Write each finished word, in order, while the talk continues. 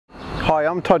Hi,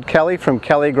 I'm Todd Kelly from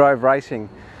Kelly Grove Racing.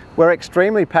 We're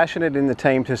extremely passionate in the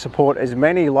team to support as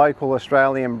many local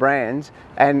Australian brands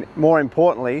and, more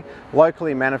importantly,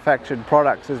 locally manufactured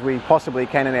products as we possibly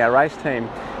can in our race team.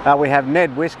 We have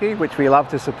Ned Whiskey, which we love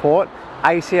to support,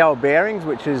 ACL Bearings,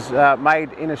 which is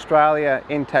made in Australia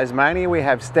in Tasmania. We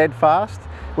have Steadfast.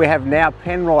 We have now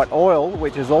Penrite Oil,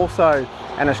 which is also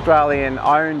an Australian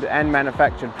owned and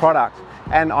manufactured product.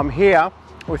 And I'm here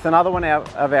with another one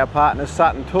of our partners,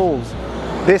 Sutton Tools.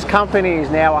 This company is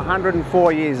now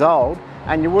 104 years old,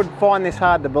 and you would find this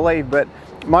hard to believe, but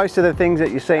most of the things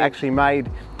that you see are actually made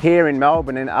here in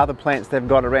Melbourne and other plants they've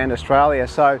got around Australia.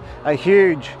 So a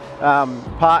huge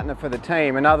partner for the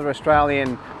team, another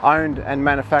Australian owned and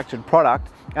manufactured product.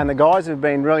 And the guys have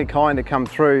been really kind to come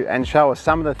through and show us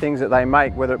some of the things that they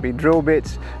make, whether it be drill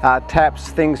bits, taps,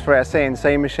 things for our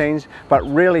CNC machines, but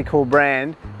really cool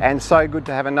brand, and so good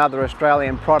to have another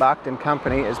Australian product and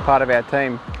company as part of our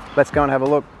team. Let's go and have a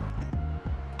look.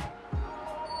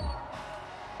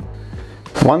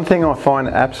 One thing I find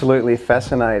absolutely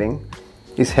fascinating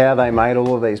is how they made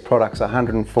all of these products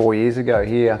 104 years ago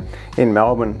here in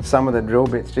Melbourne. Some of the drill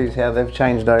bits, geez, how they've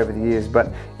changed over the years,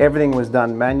 but everything was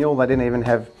done manual. They didn't even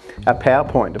have a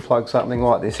PowerPoint to plug something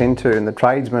like this into, and the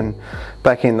tradesmen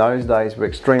back in those days were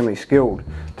extremely skilled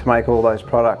to make all those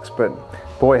products. But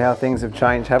boy, how things have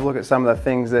changed. Have a look at some of the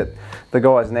things that the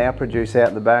guys now produce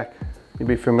out the back. You'd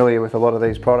be familiar with a lot of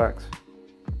these products.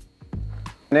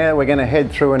 Now we're going to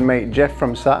head through and meet Jeff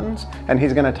from Sutton's, and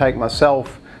he's going to take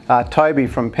myself, Toby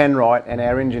from Penrite, and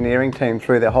our engineering team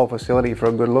through their whole facility for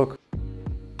a good look.